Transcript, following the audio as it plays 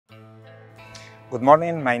Good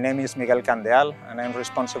morning, my name is Miguel Candeal and I'm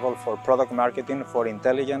responsible for product marketing for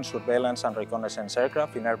intelligence, surveillance and reconnaissance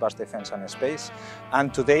aircraft in Airbus Defence and Space.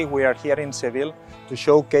 And today we are here in Seville to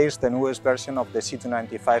showcase the newest version of the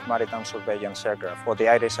C295 maritime surveillance aircraft for the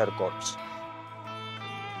Irish Air Corps.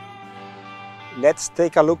 Let's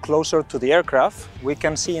take a look closer to the aircraft. We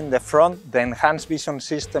can see in the front the enhanced vision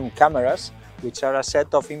system cameras, which are a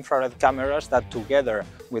set of infrared cameras that together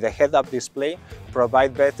with a head-up display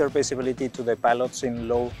provide better visibility to the pilots in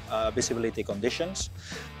low visibility conditions.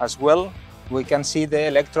 As well, we can see the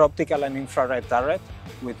electro-optical and infrared turret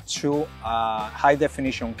with two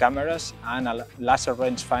high-definition cameras and a laser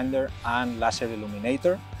rangefinder and laser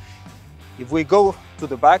illuminator. If we go to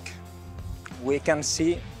the back, we can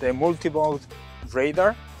see the multi-mode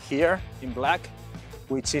radar here in black,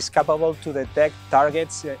 which is capable to detect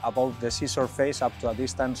targets above the sea surface up to a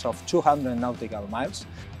distance of 200 nautical miles.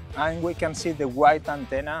 And we can see the white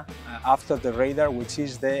antenna after the radar, which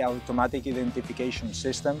is the automatic identification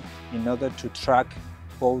system in order to track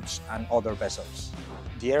boats and other vessels.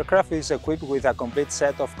 The aircraft is equipped with a complete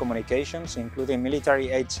set of communications, including military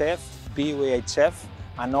HF, VHF,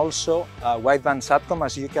 and also wideband SATCOM,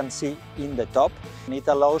 as you can see in the top. And it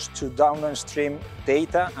allows to downstream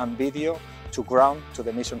data and video to ground to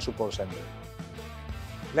the Mission Support Center.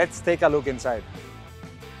 Let's take a look inside.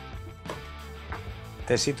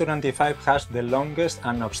 The C295 has the longest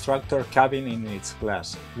unobstructed cabin in its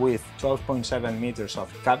class, with 12.7 meters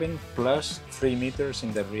of cabin plus 3 meters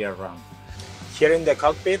in the rear ramp. Here in the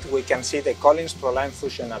cockpit we can see the Collins ProLine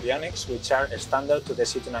Fusion avionics, which are standard to the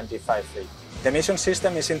C295 fleet. The mission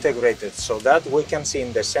system is integrated so that we can see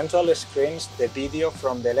in the central screens the video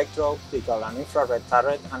from the electro-optical and infrared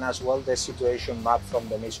turret and as well the situation map from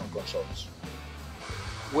the mission consoles.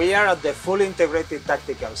 We are at the fully integrated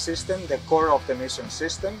tactical system, the core of the mission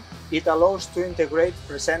system. It allows to integrate,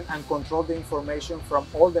 present and control the information from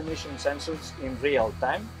all the mission sensors in real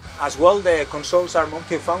time. As well, the consoles are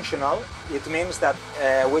multifunctional. It means that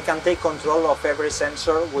we can take control of every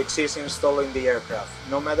sensor which is installed in the aircraft,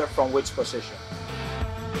 no matter from which position.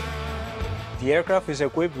 The aircraft is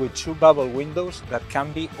equipped with two bubble windows that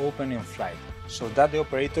can be open in flight, so that the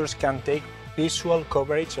operators can take visual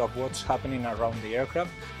coverage of what's happening around the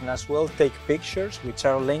aircraft and as well take pictures which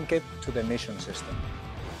are linked to the mission system.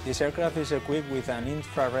 This aircraft is equipped with an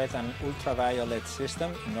infrared and ultraviolet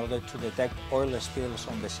system in order to detect oil spills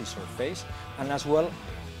on the sea surface, and as well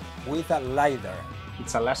with a LiDAR.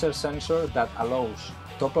 It's a laser sensor that allows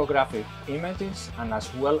topographic images and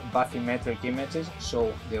as well bathymetric images,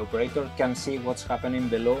 so the operator can see what's happening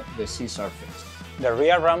below the sea surface. The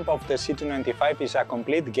rear ramp of the C295 is a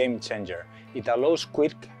complete game changer. It allows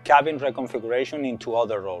quick cabin reconfiguration into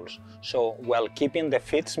other roles. So while keeping the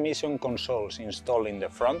fixed mission consoles installed in the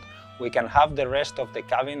front, we can have the rest of the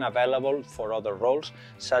cabin available for other roles,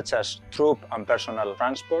 such as troop and personnel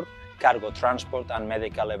transport, cargo transport and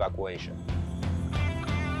medical evacuation.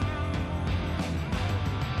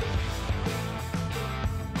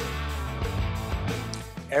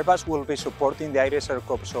 Airbus will be supporting the Irish Air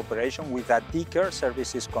Corps operation with a Decare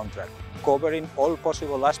services contract, covering all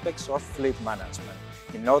possible aspects of fleet management,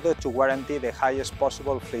 in order to guarantee the highest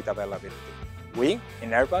possible fleet availability. We,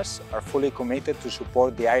 in Airbus, are fully committed to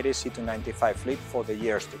support the Irish C295 fleet for the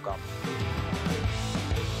years to come.